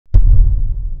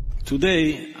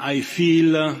Today I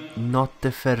feel not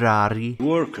the Ferrari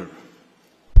worker.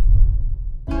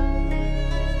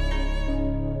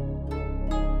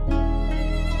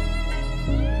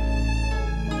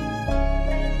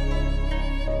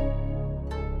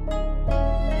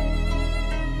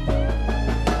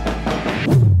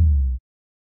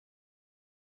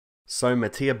 So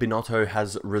Mattia Binotto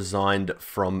has resigned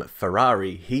from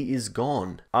Ferrari. He is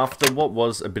gone. After what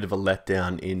was a bit of a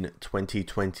letdown in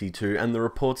 2022, and the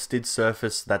reports did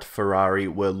surface that Ferrari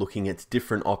were looking at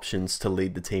different options to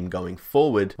lead the team going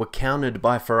forward, were countered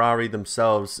by Ferrari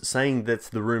themselves, saying that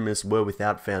the rumours were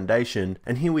without foundation,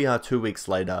 and here we are 2 weeks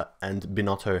later, and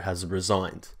Binotto has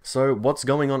resigned. So what's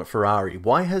going on at Ferrari?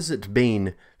 Why has it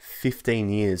been 15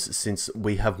 years since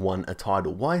we have won a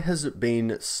title? Why has it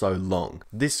been so long?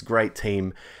 This great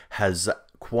team has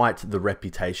quite the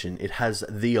reputation. It has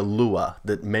the allure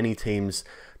that many teams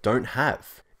don't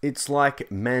have. It's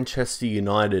like Manchester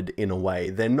United in a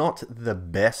way. They're not the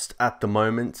best at the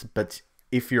moment, but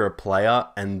if you're a player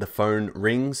and the phone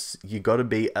rings, you gotta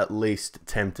be at least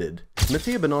tempted.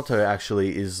 Mattia Binotto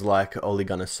actually is like Ole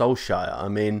Gunnar Solskjaer. I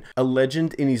mean, a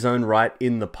legend in his own right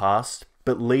in the past,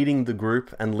 but leading the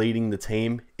group and leading the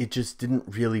team, it just didn't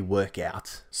really work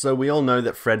out. So we all know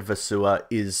that Fred Vasseur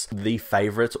is the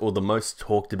favourite or the most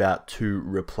talked about to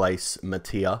replace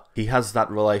Mattia. He has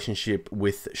that relationship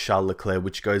with Charles Leclerc,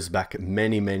 which goes back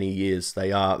many, many years.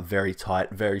 They are very tight,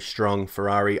 very strong.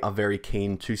 Ferrari are very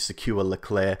keen to secure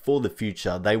Leclerc for the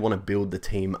future. They want to build the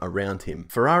team around him.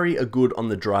 Ferrari are good on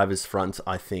the driver's front,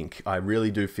 I think. I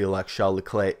really do feel like Charles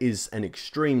Leclerc is an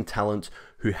extreme talent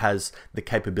who has the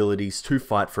capabilities to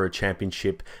fight for a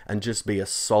championship and just be a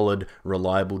solid,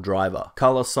 reliable driver.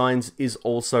 Carlos Sainz is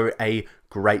also a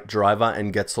great driver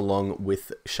and gets along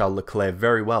with Charles Leclerc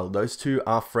very well. Those two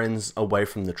are friends away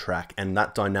from the track, and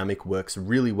that dynamic works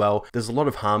really well. There's a lot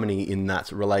of harmony in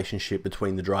that relationship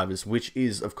between the drivers, which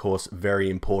is, of course, very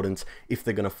important if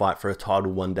they're going to fight for a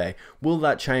title one day. Will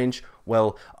that change?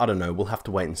 Well, I don't know. We'll have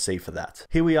to wait and see for that.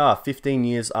 Here we are, 15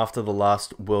 years after the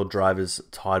last World Drivers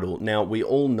title. Now, we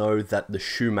all know that the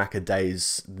Schumacher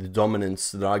days, the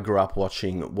dominance that I grew up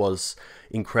watching was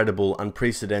incredible,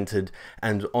 unprecedented,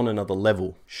 and on another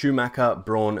level. Schumacher,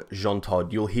 Brawn, Jean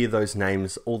Todt. You'll hear those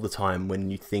names all the time when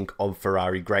you think of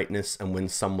Ferrari greatness, and when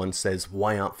someone says,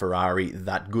 why aren't Ferrari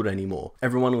that good anymore?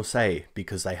 Everyone will say,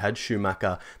 because they had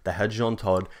Schumacher, they had Jean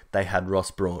Todt, they had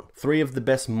Ross Brawn. Three of the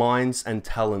best minds and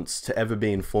talents to ever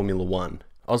be in Formula One.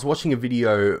 I was watching a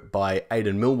video by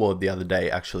Aidan Millward the other day,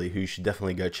 actually, who you should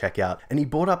definitely go check out, and he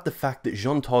brought up the fact that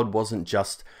Jean Todt wasn't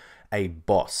just a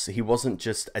boss. He wasn't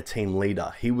just a team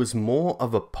leader. He was more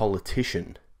of a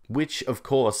politician, which of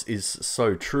course is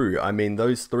so true. I mean,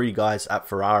 those three guys at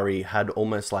Ferrari had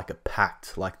almost like a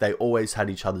pact. Like, they always had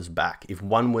each other's back. If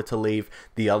one were to leave,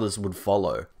 the others would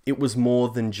follow. It was more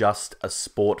than just a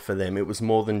sport for them. It was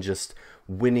more than just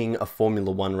winning a Formula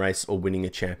One race or winning a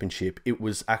championship. It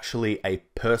was actually a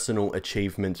personal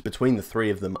achievement between the three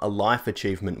of them, a life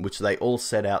achievement, which they all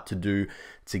set out to do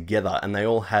together, and they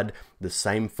all had the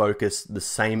same focus, the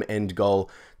same end goal,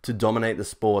 to dominate the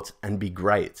sport and be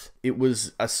great. It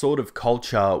was a sort of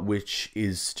culture which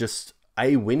is just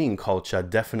a winning culture,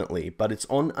 definitely, but it's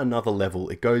on another level.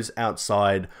 It goes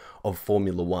outside of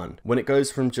Formula One. When it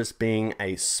goes from just being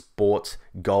a sport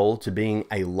goal to being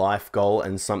a life goal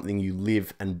and something you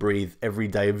live and breathe every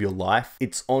day of your life,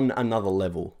 it's on another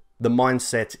level. The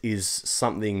mindset is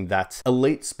something that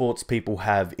elite sports people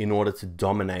have in order to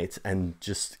dominate and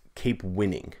just keep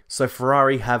winning. So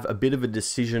Ferrari have a bit of a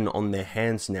decision on their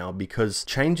hands now, because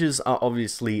changes are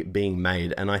obviously being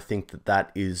made, and I think that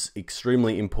that is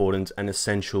extremely important and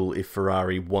essential if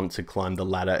Ferrari want to climb the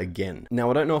ladder again. Now,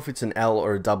 I don't know if it's an L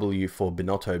or a W for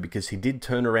Binotto, because he did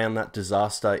turn around that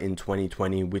disaster in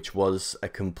 2020, which was a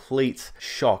complete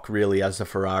shock really as a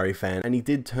Ferrari fan, and he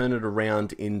did turn it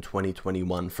around in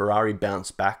 2021. Ferrari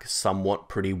bounced back somewhat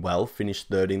pretty well, finished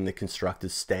third in the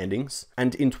constructors standings,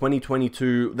 and in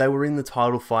 2022 they were in the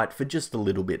title fight for just a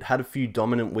little bit, had a few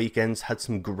dominant weekends, had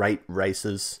some great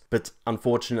races, but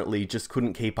unfortunately just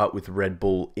couldn't keep up with Red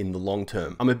Bull in the long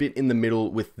term. I'm a bit in the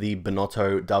middle with the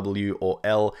Binotto W or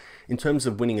L. In terms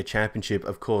of winning a championship,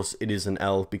 of course it is an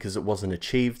L because it wasn't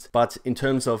achieved, but in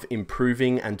terms of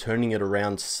improving and turning it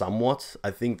around somewhat, I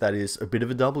think that is a bit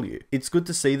of a W. It's good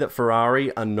to see that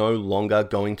Ferrari are no longer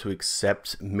going to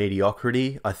accept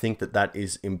mediocrity. I think that that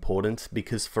is important,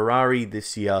 because Ferrari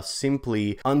this year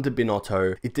simply, under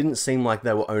Binotto, it didn't seem like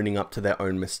they were owning up to their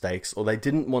own mistakes, or they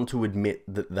didn't want to admit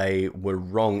that they were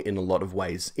wrong in a lot of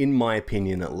ways, in my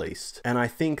opinion at least. And I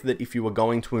think that if you are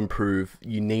going to improve,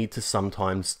 you need to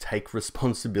sometimes take take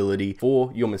responsibility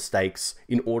for your mistakes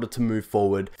in order to move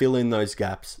forward, fill in those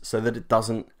gaps so that it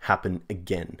doesn't happen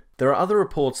again. There are other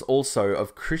reports also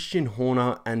of Christian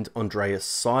Horner and Andreas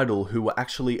Seidel who were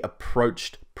actually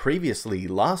approached previously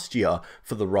last year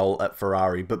for the role at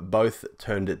Ferrari, but both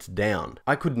turned it down.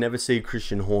 I could never see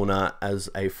Christian Horner as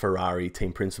a Ferrari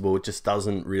team principal. It just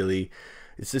doesn't really...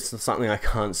 It's just something I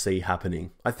can't see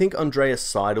happening. I think Andreas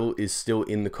Seidel is still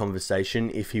in the conversation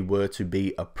if he were to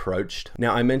be approached.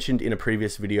 Now, I mentioned in a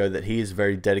previous video that he is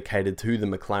very dedicated to the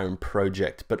McLaren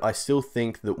project, but I still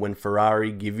think that when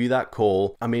Ferrari give you that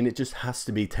call, I mean, it just has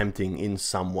to be tempting in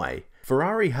some way.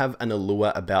 Ferrari have an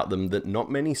allure about them that not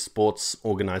many sports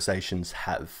organizations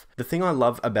have. The thing I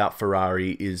love about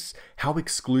Ferrari is how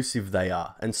exclusive they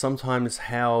are, and sometimes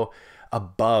how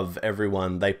above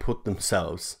everyone they put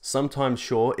themselves. Sometimes,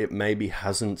 sure, it maybe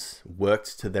hasn't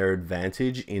worked to their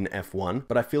advantage in F1,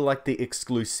 but I feel like the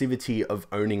exclusivity of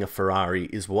owning a Ferrari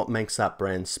is what makes that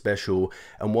brand special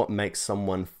and what makes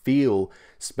someone feel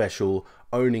special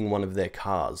owning one of their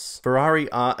cars.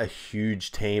 Ferrari are a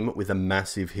huge team with a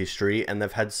massive history, and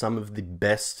they've had some of the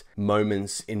best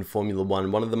moments in Formula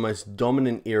One, one of the most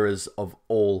dominant eras of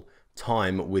all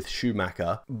time with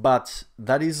Schumacher, but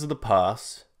that is the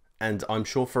past. And I'm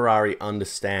sure Ferrari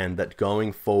understand that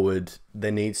going forward,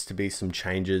 there needs to be some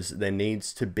changes. There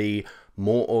needs to be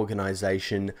more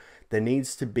organization. There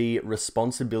needs to be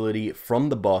responsibility from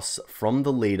the boss, from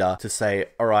the leader to say,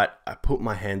 all right, I put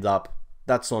my hand up.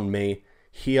 That's on me.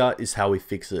 Here is how we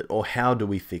fix it, or how do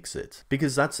we fix it?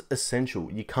 Because that's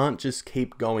essential. You can't just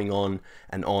keep going on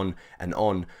and on and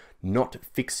on, not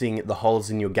fixing the holes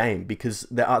in your game, because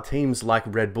there are teams like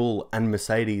Red Bull and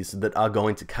Mercedes that are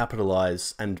going to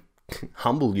capitalize and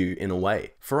humble you in a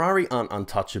way. Ferrari aren't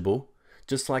untouchable,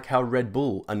 just like how Red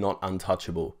Bull are not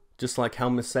untouchable. Just like how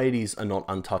Mercedes are not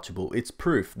untouchable. It's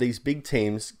proof these big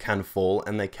teams can fall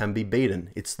and they can be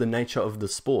beaten. It's the nature of the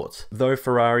sport. Though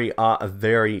Ferrari are a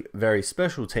very, very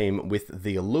special team with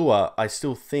the allure, I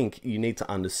still think you need to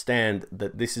understand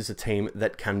that this is a team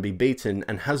that can be beaten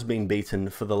and has been beaten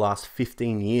for the last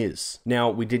 15 years. Now,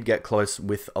 we did get close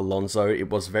with Alonso. It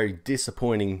was very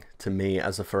disappointing to me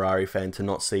as a Ferrari fan to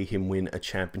not see him win a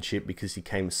championship because he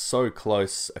came so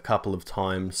close a couple of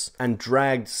times and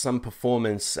dragged some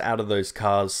performance out of those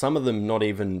cars, some of them not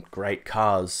even great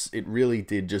cars. It really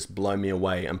did just blow me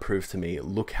away and prove to me,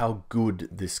 look how good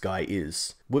this guy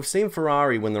is. We've seen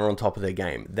Ferrari when they're on top of their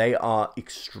game. They are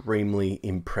extremely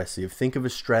impressive. Think of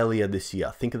Australia this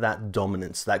year. Think of that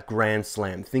dominance, that Grand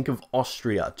Slam. Think of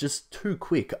Austria, just too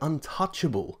quick,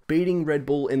 untouchable. Beating Red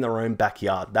Bull in their own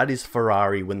backyard. That is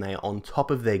Ferrari when they are on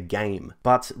top of their game.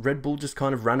 But Red Bull just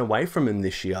kind of ran away from him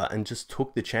this year and just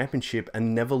took the championship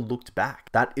and never looked back.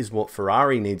 That is what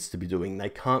Ferrari needs to be doing. They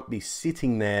can't be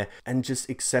sitting there and just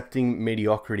accepting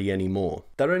mediocrity anymore.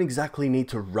 They don't exactly need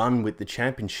to run with the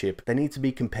championship. They need to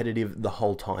be competitive the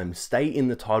whole time. Stay in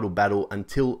the title battle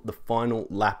until the final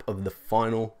lap of the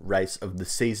final race of the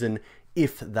season,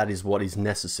 if that is what is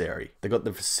necessary. They've got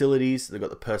the facilities, they've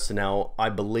got the personnel. I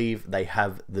believe they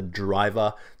have the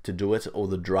driver to do it, or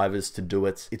the drivers to do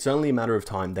it. It's only a matter of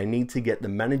time. They need to get the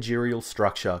managerial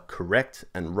structure correct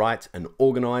and right and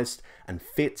organized and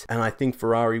fit, and I think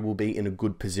Ferrari will be in a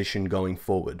good position going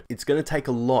forward. It's going to take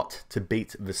a lot to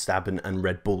beat Verstappen and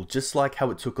Red Bull, just like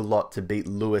how it took a lot to beat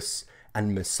Lewis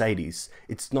and Mercedes.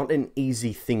 It's not an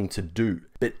easy thing to do,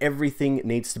 but everything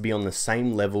needs to be on the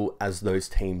same level as those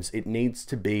teams. It needs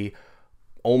to be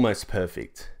almost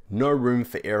perfect. No room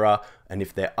for error, and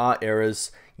if there are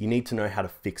errors, you need to know how to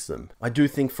fix them. I do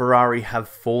think Ferrari have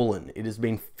fallen. It has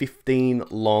been 15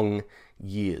 long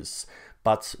years.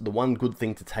 But the one good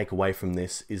thing to take away from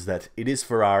this is that it is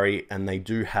Ferrari and they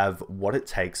do have what it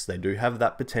takes. They do have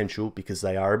that potential because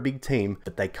they are a big team,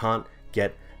 but they can't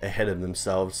get ahead of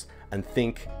themselves and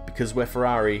think, because we're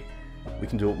Ferrari, we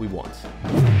can do what we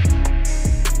want.